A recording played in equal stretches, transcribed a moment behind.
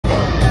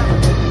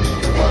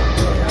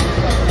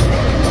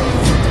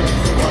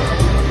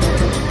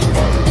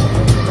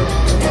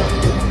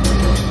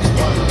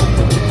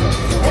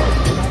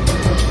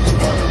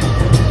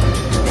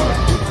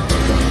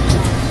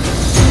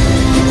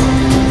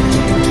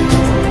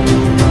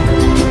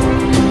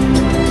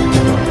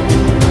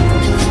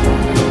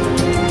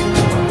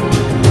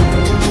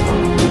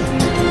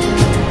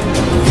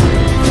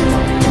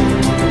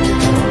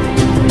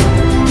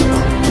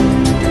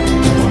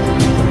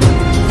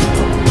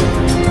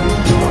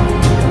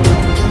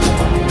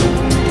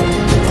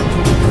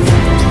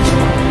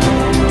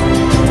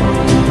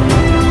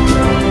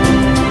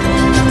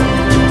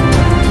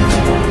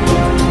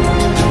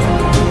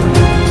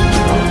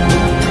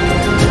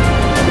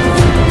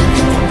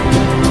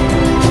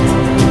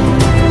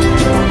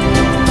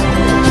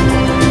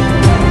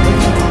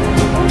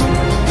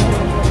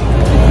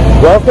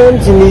Welcome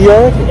to New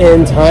York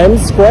in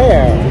Times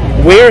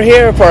Square. We're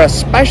here for a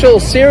special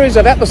series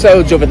of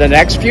episodes over the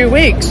next few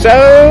weeks,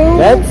 so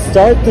let's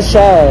start the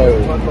show.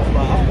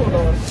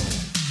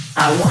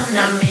 I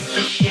wanna make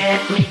you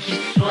shake, make you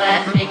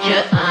sweat, make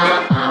you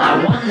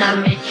I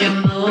wanna make you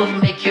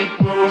move, make you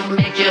groove,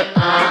 make you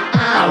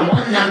I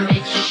wanna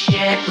make you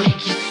shake,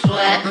 make you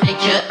sweat,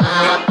 make you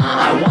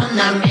I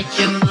wanna make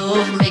you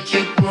move, make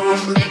you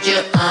groove, make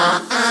you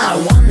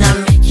I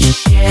wanna make you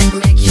shake,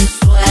 make you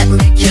sweat,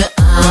 make you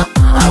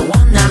I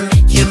wanna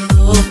make you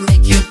move,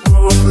 make you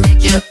groove,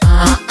 make you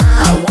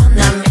I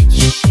wanna make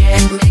you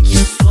shake, make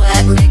you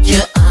sweat, make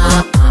you I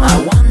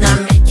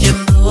wanna make you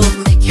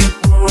move, make you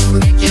groove,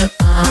 make you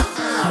I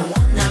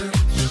wanna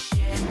make you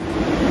shake.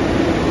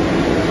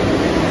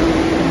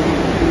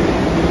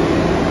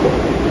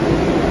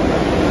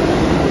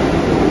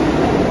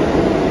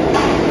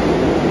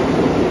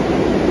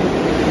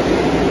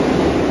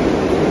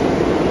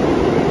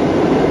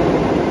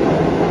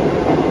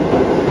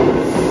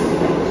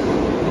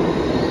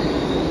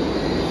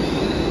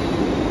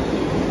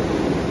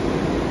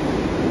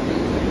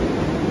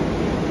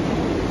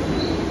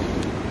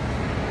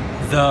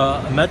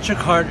 The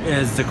MetroCard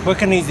is the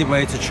quick and easy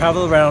way to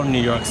travel around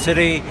New York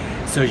City.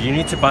 So you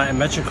need to buy a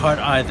MetroCard,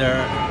 either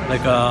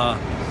like a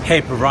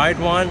pay-per-ride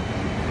one,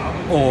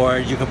 or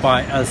you could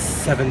buy a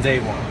 7-day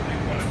one.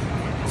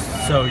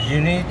 So you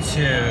need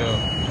to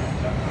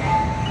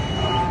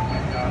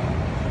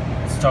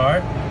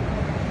start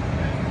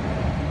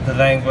the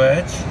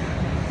language,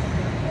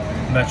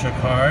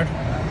 MetroCard,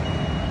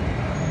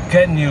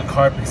 get a new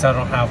card because I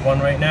don't have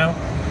one right now.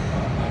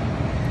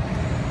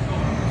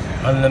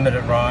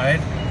 Unlimited ride.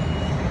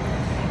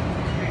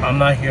 I'm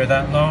not here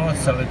that long,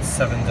 so it's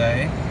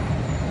 7-day,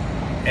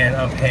 and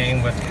I'm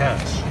paying with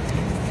cash.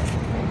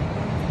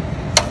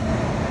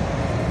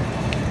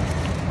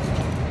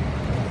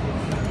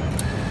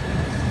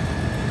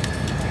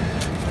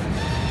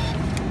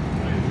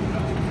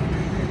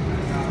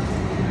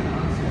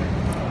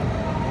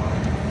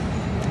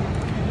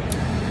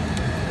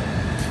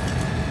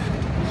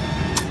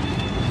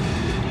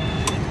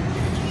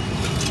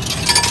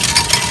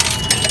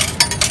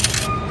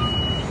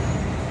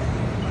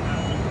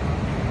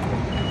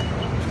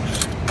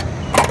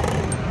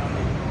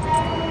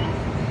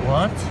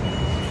 What?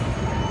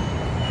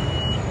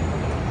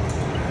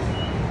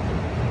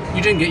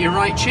 you didn't get your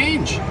right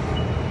change.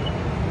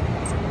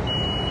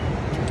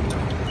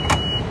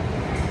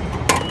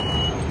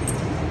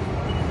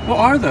 What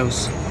are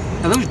those?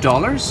 Are those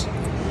dollars?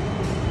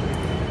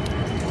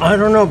 I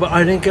don't know, but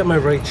I didn't get my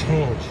right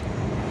change.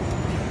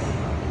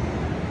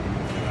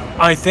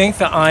 I think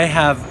that I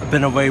have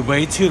been away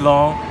way too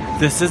long.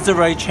 This is the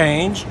right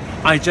change.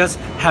 I just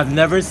have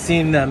never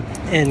seen them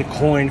in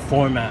coin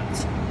format.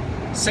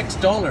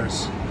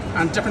 $6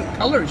 and different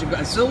colors. You've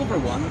got a silver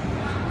one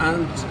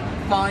and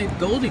 5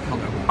 goldy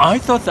color ones. I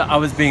thought that I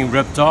was being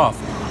ripped off.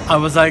 I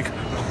was like,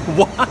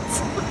 what?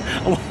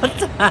 What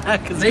the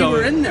heck is They going on?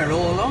 were in there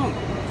all along.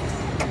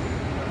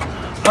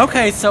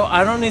 Okay, so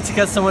I don't need to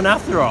get someone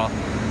after all.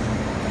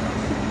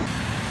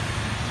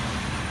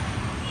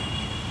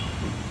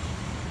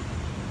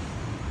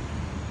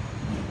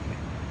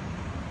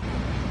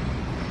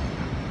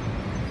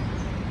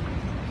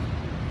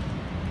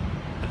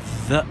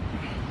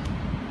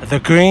 The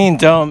green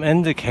dome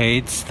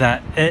indicates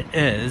that it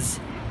is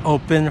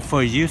open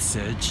for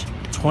usage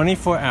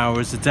 24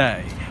 hours a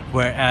day,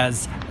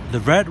 whereas the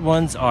red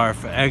ones are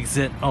for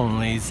exit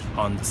onlys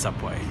on the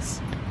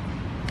subways.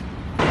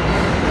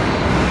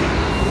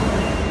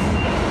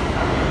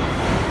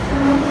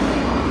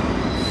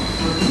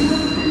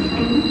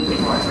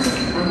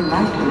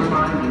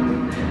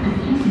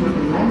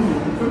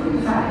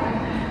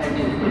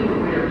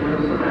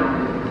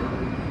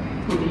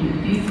 If you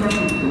see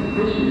something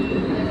suspicious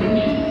at the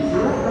station,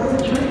 you're on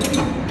the train.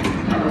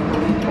 Tell a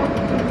police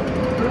officer.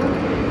 Don't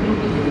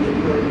immediately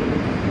report.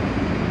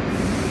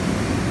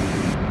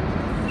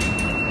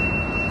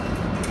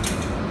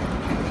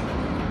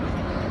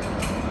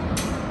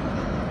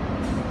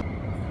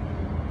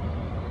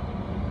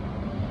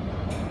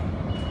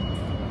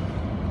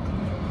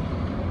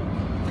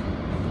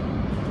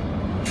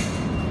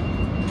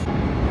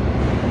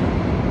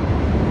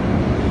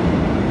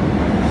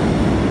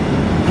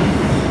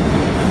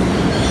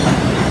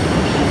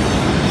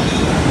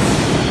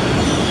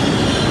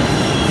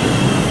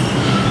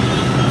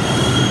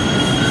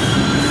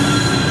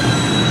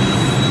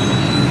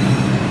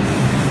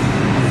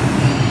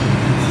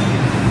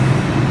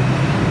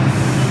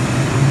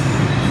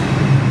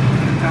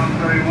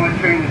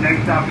 Train, the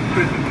next stop is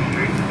Christopher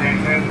Street. Stand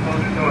clear of the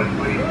closing doors,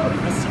 please.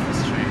 Christopher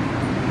Street.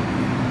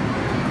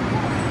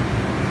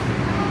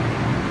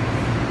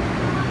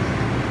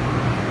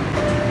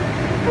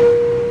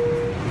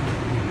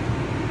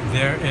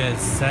 There is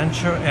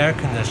central air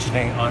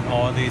conditioning on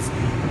all these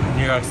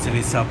New York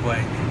City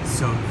subway,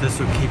 so this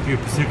will keep you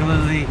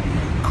particularly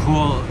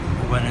cool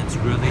when it's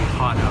really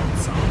hot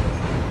outside.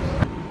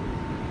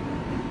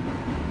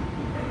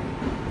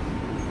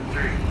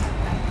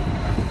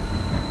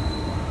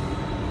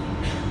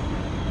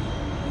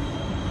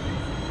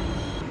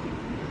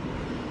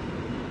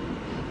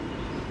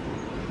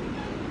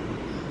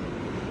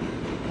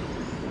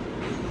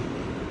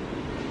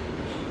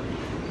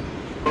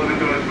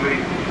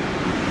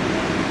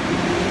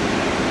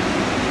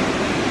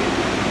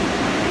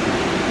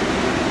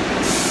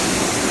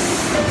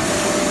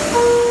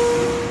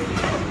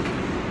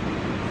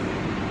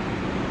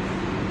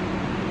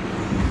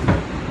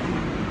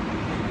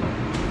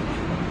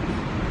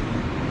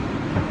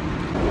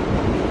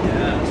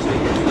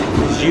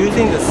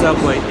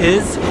 subway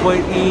is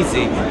quite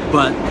easy,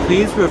 but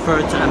please refer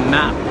to a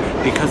map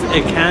because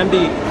it can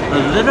be a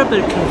little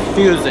bit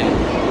confusing.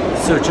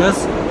 So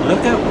just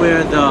look at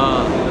where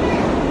the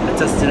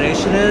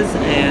destination is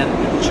and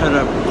try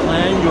to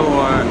plan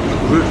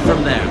your route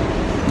from there.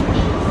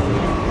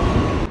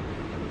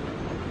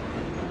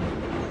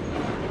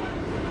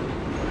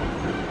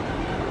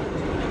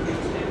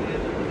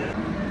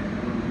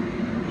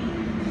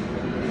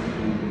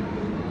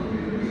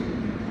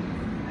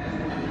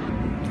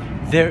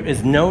 There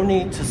is no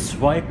need to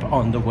swipe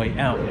on the way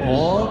out.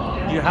 All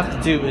you have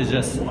to do is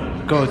just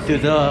go through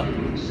the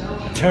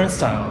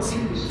turnstiles.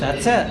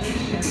 That's it.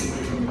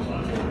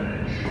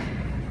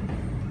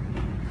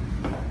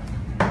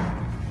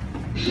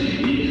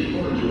 Safety is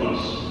important to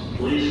us.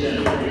 Please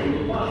stand away from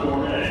the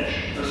platform edge,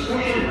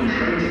 especially when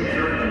trains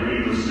enter and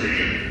leave the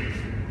station.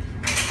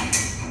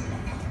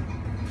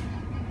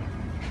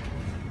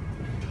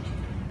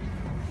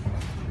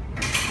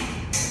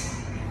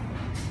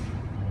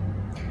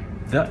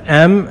 The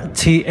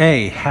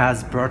MTA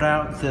has brought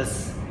out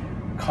this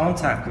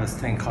contactless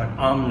thing called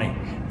Omni.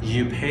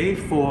 You pay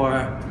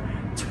for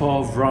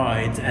 12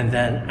 rides and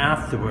then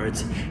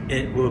afterwards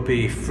it will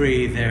be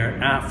free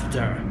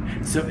thereafter.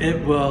 So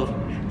it will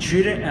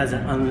treat it as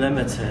an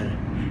unlimited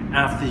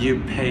after you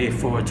pay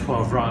for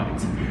 12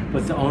 rides.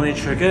 But the only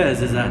trick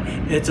is that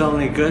it's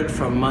only good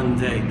from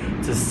Monday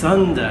to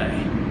Sunday.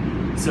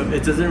 So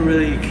it doesn't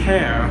really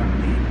care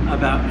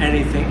about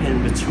anything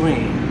in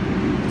between.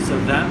 So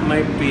that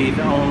might be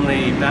the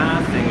only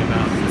bad thing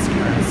about this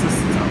current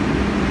system.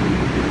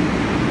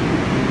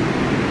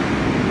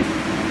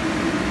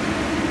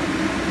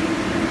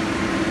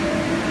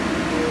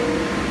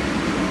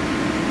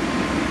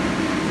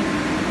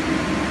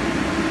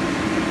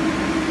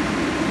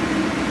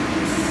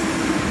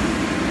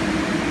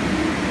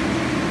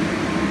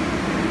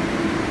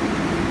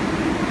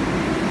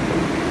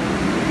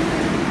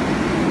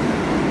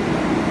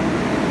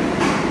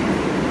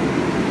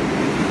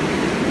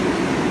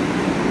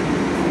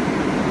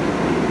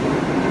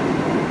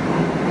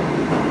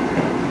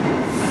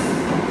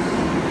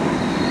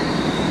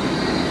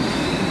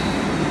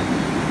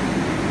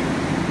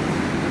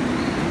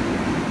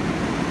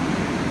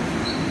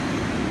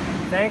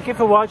 Thank you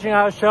for watching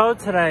our show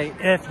today.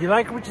 If you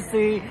like what you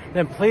see,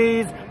 then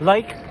please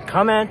like,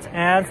 comment,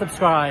 and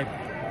subscribe.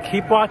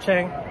 Keep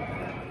watching.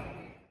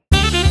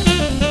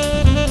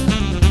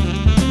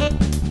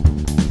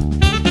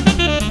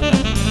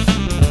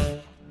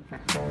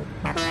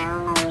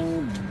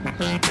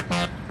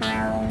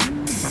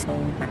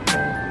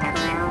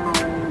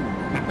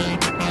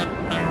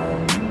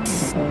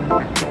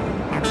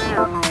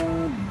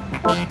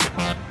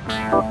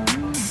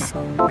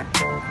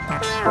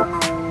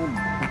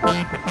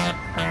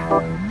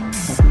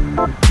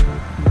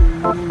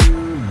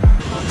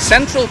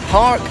 Central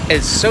Park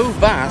is so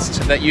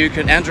vast that you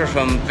can enter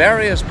from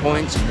various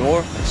points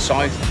north,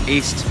 south,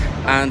 east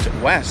and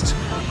west.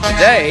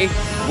 Today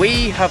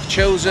we have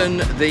chosen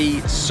the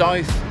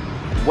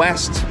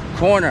southwest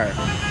corner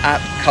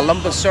at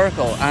Columbus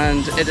Circle,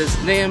 and it is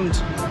named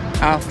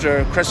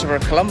after Christopher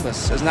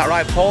Columbus. Isn't that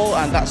right, Paul?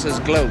 And that's his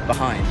globe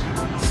behind.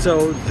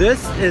 So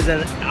this is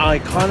an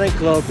iconic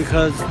globe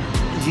because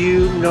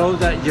you know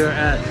that you're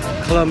at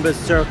Columbus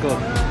Circle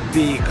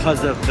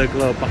because of the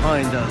globe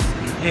behind us.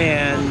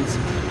 And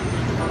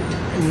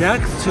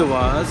next to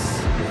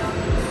us,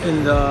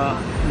 in the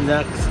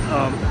next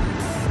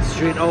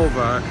street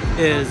over,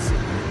 is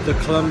the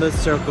Columbus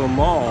Circle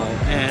Mall,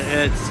 and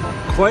it's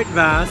quite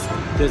vast.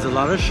 There's a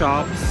lot of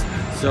shops,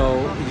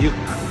 so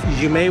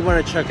you may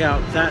want to check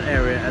out that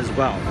area as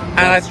well.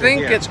 And I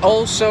think it's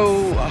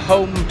also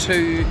home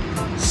to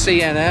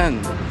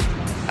CNN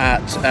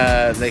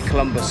at the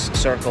Columbus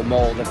Circle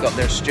Mall. They've got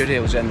their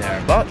studios in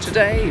there. But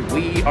today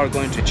we are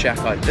going to check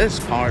out this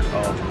part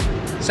of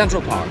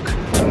Central Park.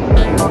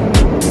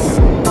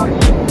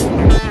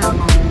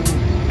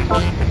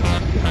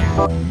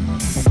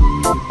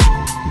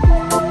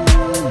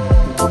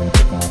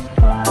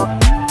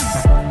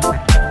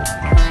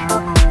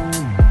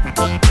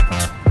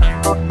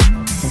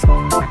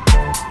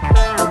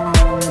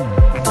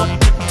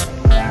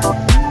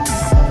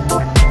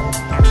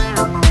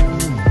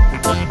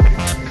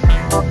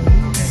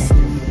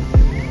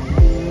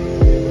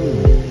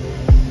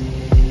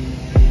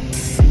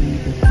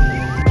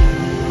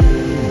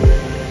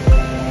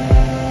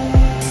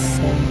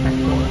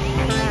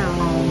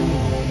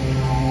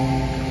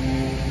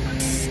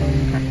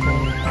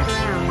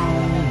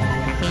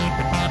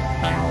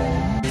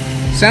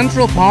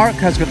 Central Park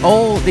has got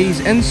all these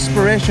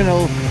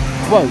inspirational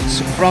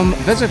quotes from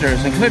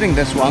visitors, including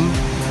this one.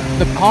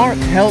 The park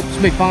helps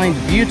me find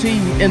beauty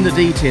in the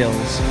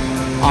details.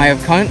 I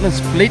have countless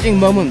fleeting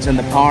moments in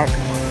the park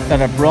that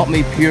have brought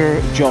me pure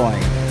joy.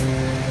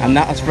 And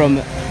that is from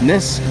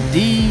Miss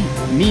D.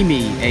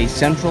 Mimi, a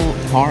Central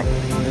Park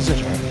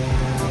visitor.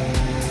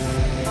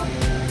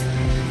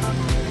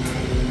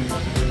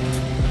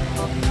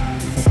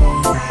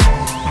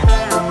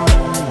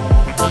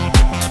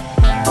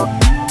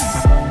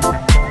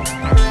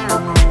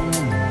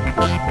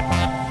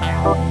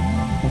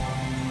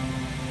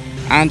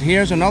 And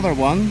here's another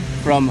one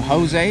from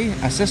Jose,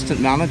 assistant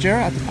manager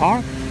at the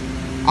park.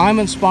 I'm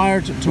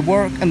inspired to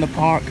work in the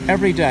park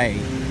every day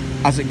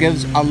as it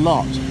gives a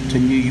lot to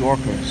New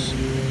Yorkers.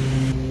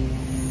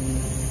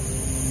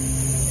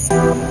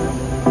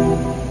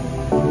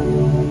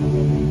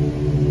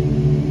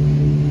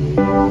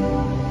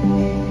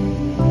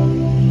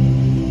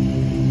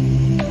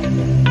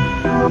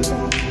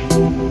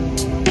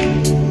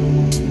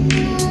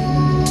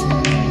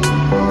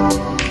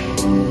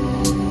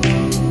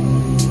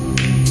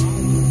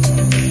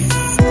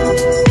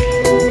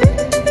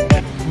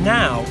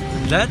 Now,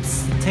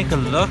 let's take a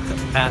look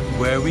at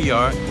where we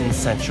are in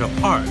Central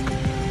Park.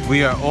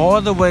 We are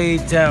all the way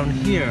down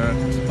here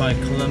by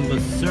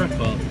Columbus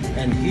Circle,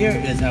 and here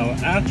is our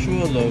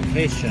actual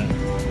location.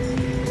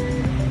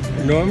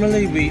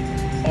 Normally we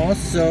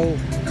also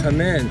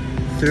come in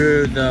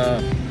through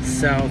the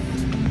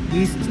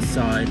southeast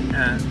side,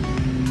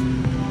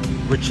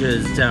 which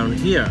is down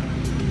here.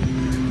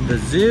 The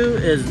zoo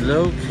is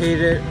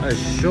located a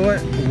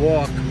short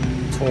walk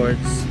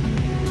towards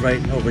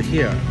right over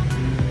here.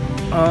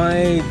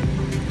 I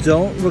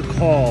don't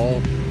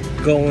recall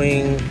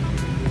going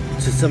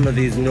to some of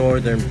these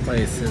northern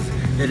places.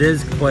 It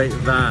is quite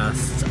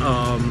vast.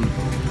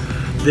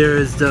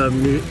 There's the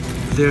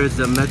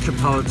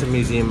Metropolitan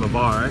Museum of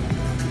Art.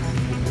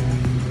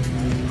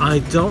 I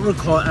don't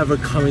recall ever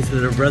coming to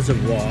the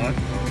reservoir.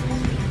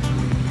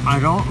 I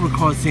don't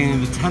recall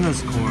seeing the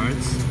tennis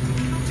courts,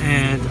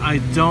 and I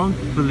don't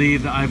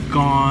believe that I've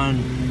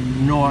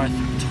gone north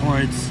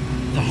towards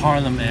the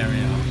Harlem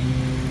area.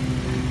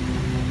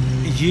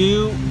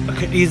 You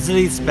could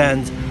easily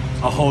spend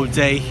a whole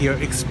day here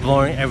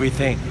exploring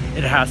everything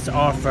it has to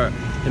offer.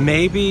 And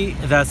maybe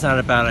that's not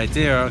a bad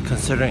idea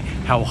considering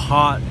how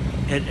hot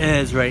it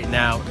is right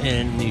now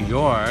in New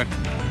York.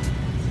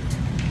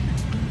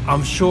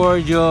 I'm sure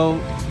you'll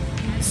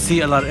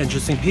see a lot of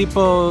interesting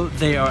people.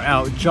 They are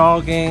out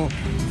jogging,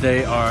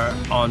 they are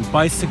on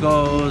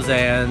bicycles,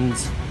 and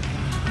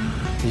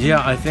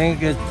yeah, I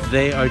think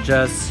they are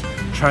just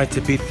trying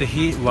to beat the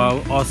heat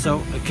while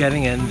also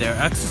getting in their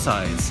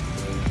exercise.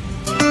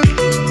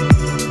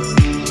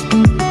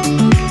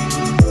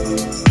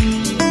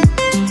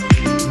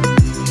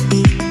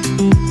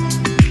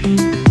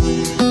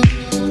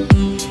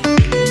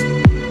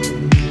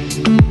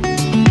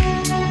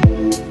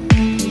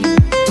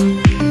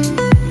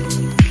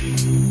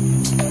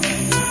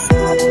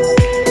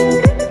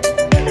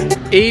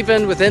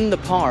 Even within the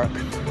park,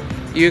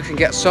 you can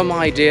get some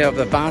idea of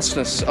the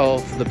vastness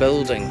of the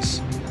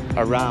buildings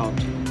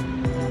around.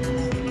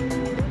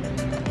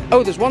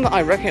 Oh, there's one that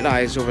I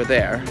recognise over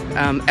there,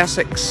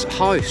 Essex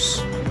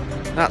House.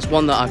 That's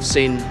one that I've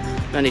seen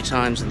many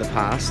times in the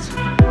past.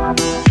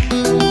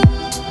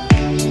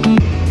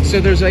 So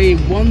there's a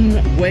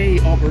one-way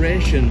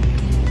operation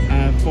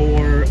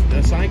for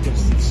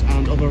cyclists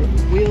and other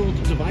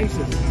wheeled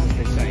devices, as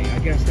they say. I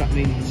guess that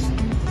means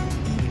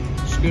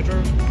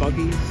scooter,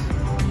 buggies,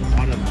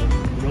 I don't know,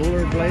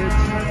 rollerblades,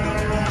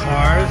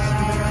 Cars?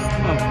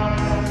 Oh,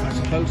 I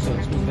suppose so.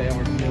 I suppose they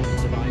are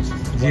wheeled devices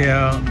as well.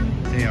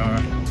 Yeah, they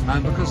are.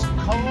 And because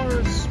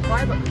cars,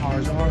 private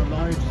cars are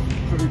allowed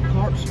through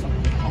parts of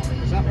the park,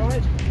 is that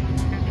right?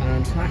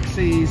 And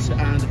taxis,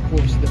 and of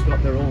course they've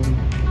got their own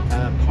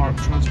park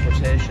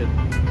transportation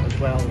as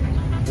well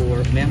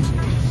for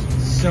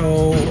maintenance.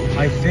 So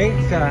I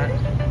think that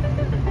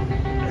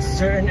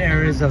certain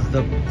areas of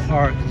the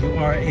park you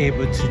are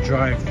able to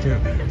drive through,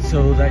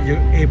 so that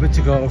you're able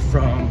to go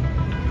from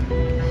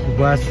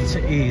west to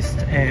east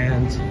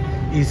and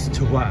east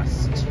to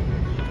west.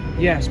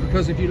 Yes,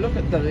 because if you look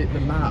at the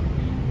map,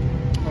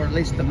 or at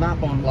least the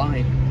map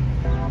online,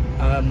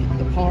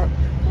 the park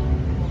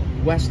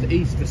west to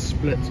east is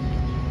split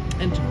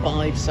into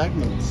 5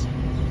 segments,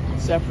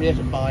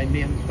 separated by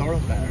main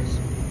thoroughfares.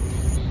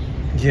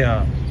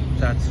 Yeah,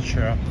 that's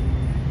true.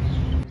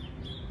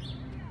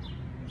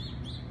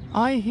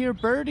 I hear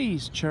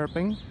birdies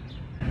chirping.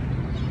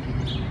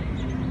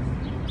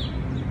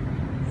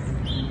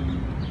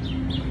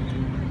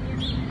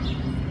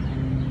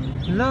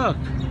 Look,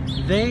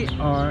 they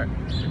are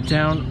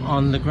down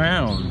on the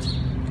ground,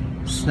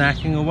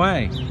 snacking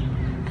away.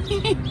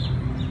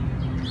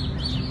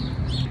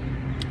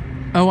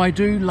 Oh, I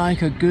do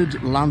like a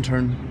good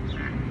lantern.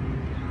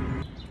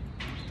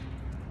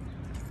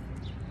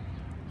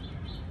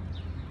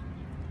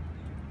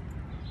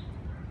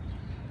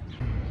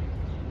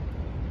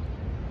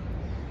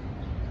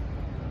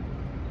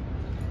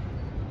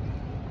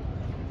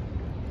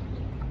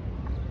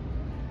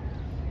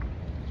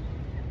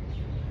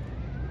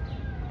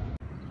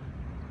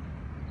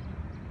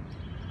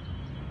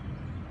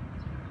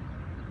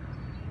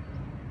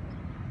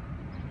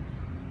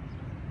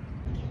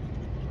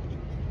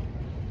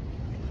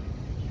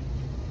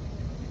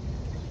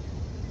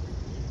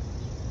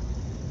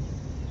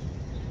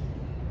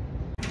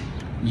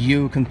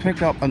 You can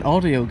pick up an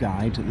audio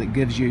guide that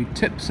gives you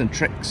tips and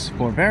tricks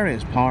for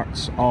various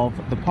parts of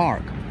the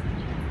park,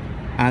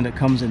 and it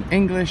comes in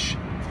English,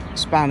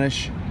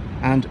 Spanish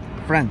and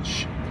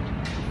French.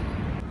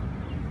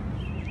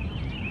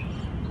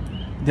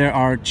 There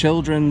are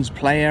children's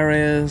play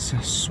areas,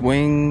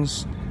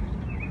 swings,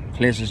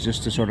 places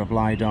just to sort of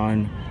lie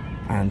down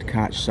and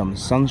catch some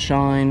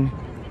sunshine.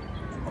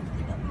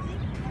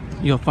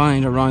 You'll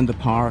find around the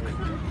park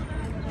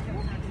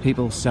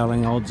people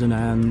selling odds and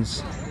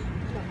ends.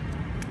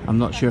 I'm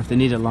not sure if they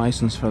need a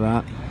license for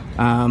that,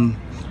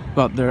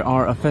 but there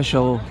are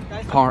official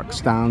park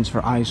stands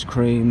for ice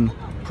cream,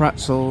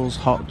 pretzels,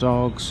 hot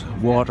dogs,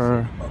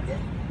 water,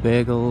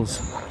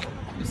 bagels,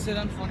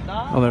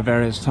 other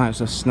various types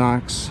of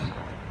snacks.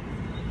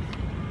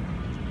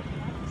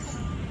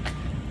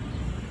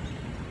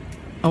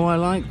 Oh, I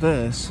like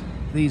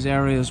these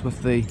areas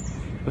with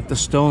the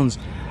stones.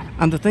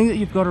 And the thing that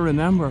you've got to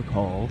remember,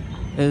 Paul,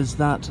 is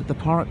that the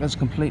park is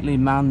completely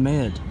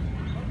man-made.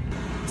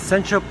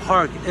 Central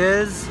Park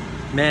is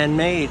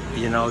man-made,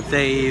 you know.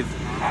 They've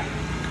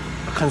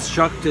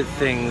constructed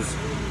things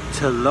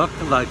to look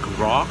like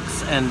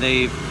rocks and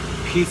they've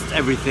pieced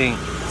everything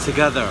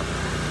together.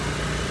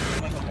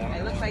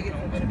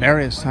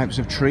 Various types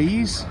of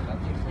trees,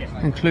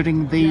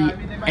 including the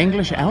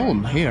English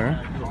elm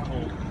here.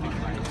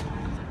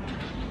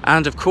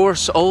 And of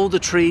course, all the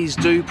trees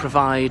do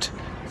provide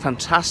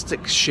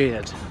fantastic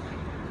shade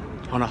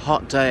on a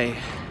hot day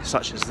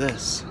such as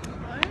this.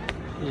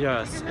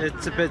 Yes,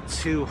 it's a bit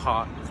too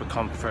hot for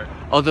comfort.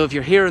 Although if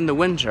you're here in the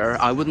winter,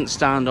 I wouldn't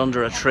stand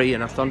under a tree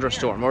in a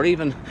thunderstorm, or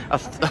even a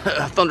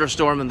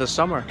thunderstorm in the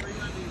summer.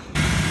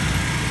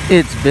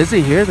 It's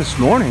busy here this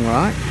morning,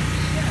 right?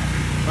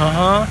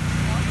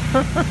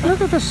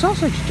 Look at the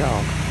sausage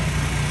dog.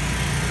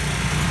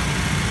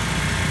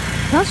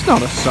 That's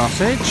not a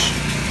sausage.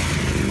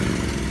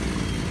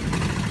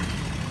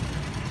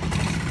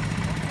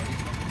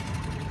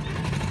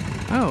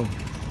 Oh,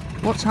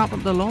 what's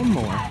happened to the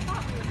lawnmower? I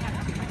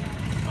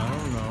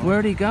don't know.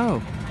 Where'd he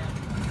go?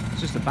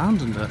 He's just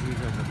abandoned it.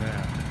 He's over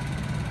there.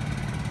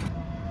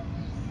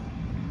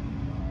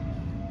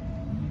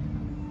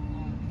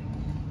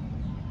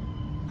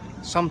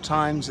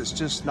 Sometimes it's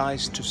just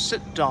nice to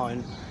sit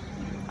down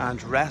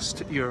and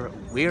rest your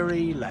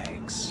weary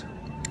legs.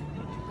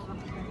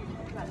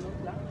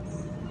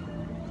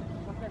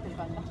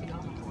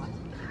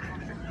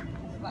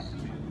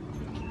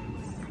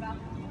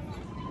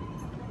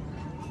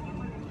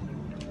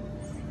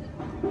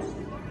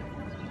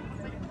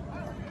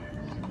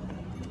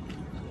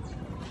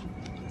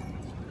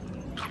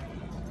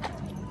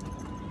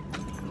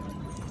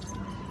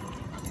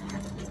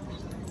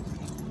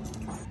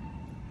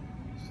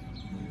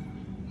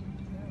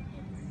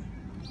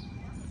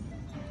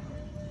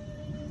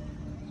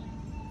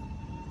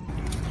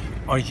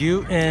 Are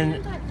you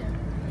in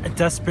a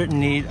desperate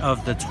need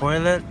of the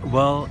toilet?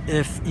 Well,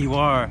 if you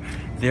are,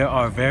 there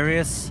are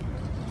various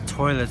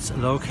toilets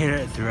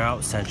located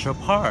throughout Central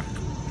Park.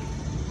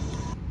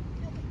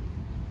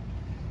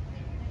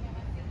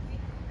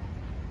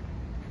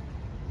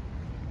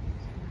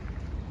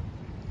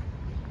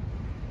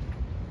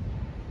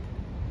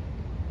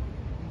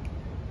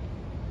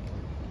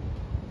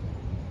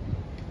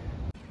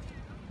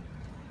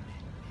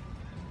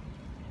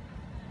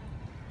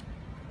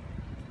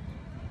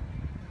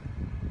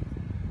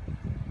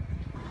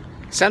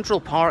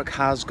 Central Park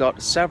has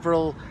got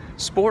several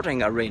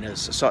sporting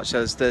arenas, such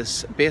as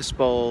this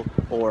baseball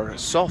or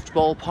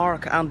softball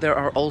park, and there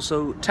are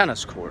also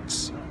tennis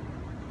courts.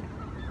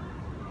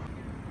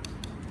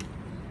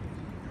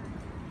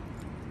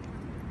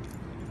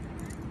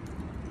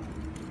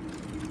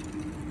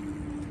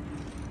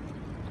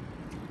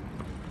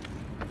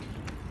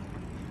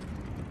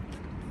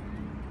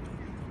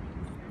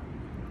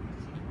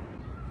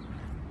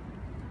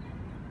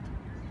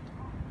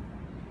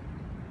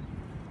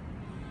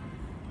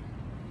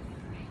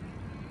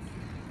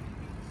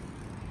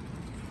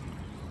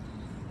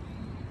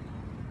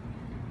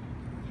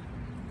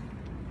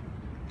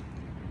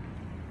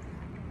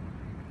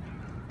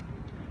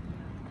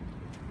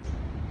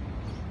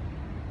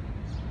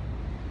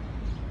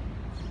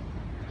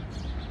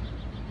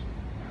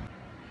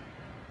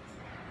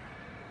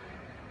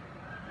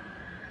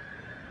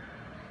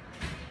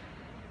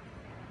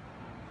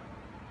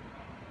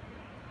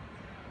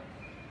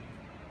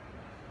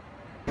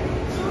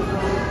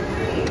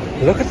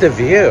 Look at the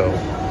view.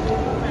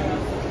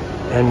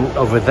 And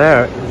over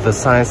there, the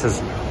sign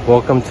says,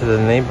 "Welcome to the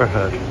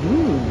neighborhood."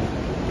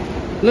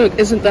 Look,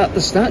 isn't that the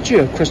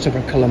statue of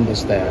Christopher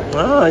Columbus there?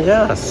 Ah,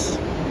 yes.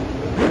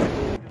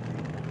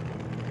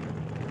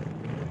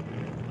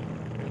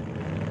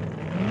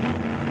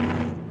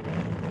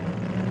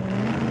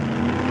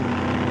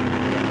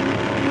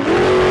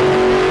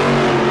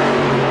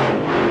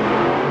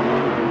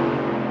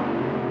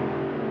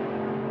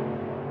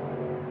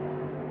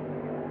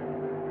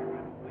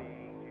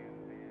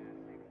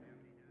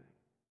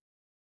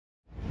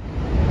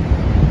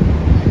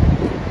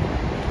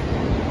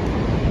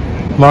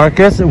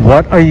 Marcus,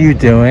 what are you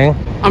doing?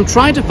 I'm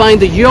trying to find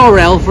the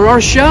URL for our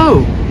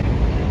show.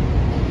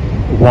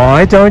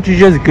 Why don't you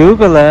just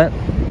Google it?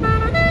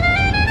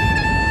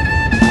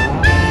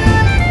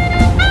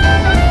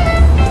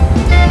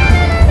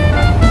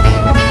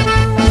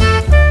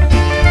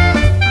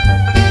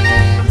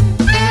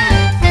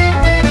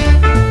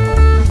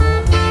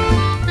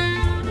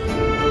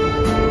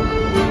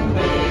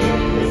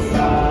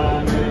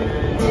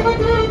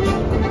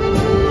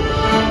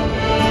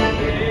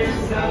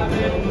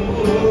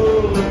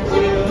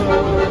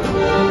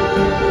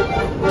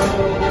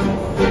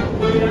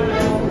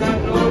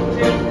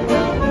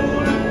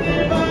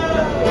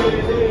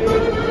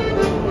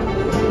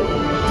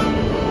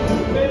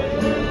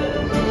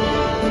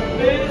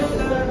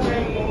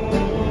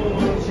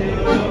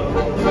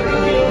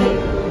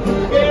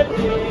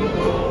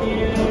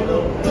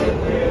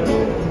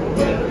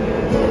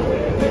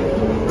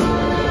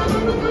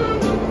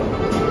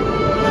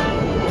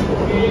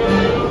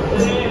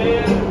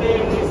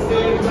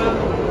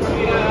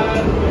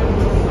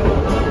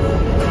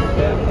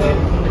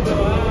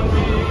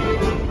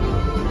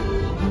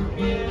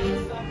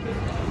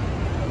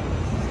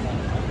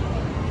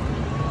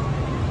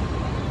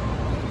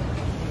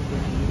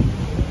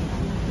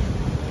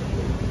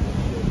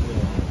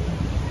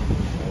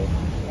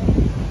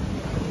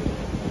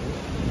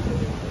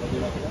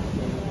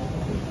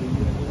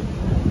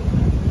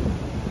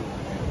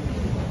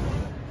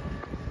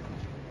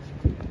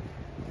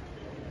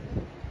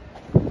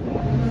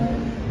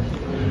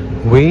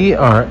 We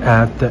are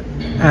at the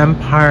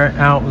Empire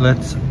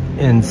Outlet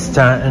in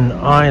Staten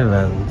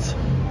Island.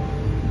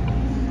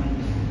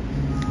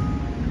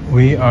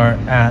 We are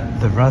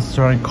at the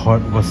restaurant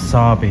called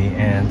Wasabi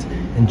and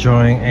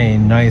enjoying a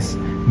nice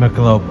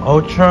Michelob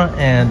Ultra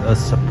and a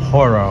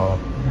Sapporo.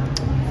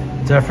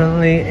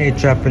 Definitely a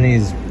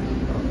Japanese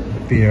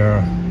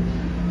beer.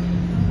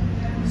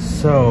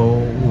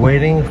 So,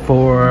 waiting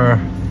for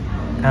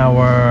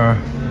our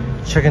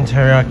chicken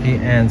teriyaki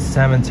and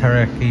salmon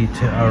teriyaki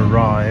to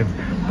arrive,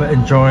 but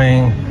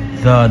enjoying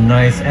the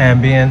nice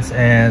ambience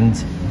and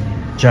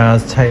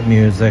jazz type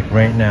music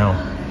right now.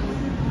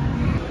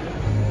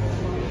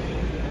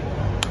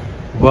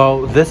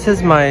 Well, this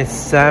is my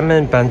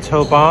salmon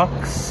bento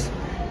box.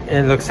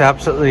 It looks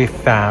absolutely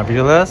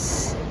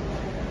fabulous.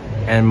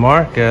 And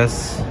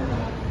Marcus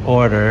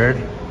ordered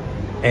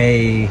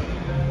a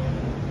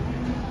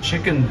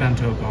chicken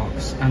bento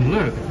box, and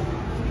look,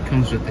 it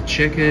comes with the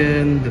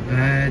chicken, the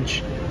veg,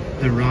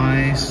 the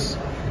rice,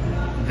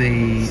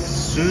 the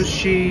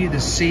sushi,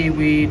 the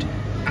seaweed,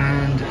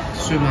 and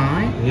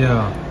sumai.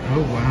 Yeah.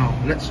 Oh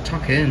wow, let's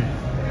tuck in.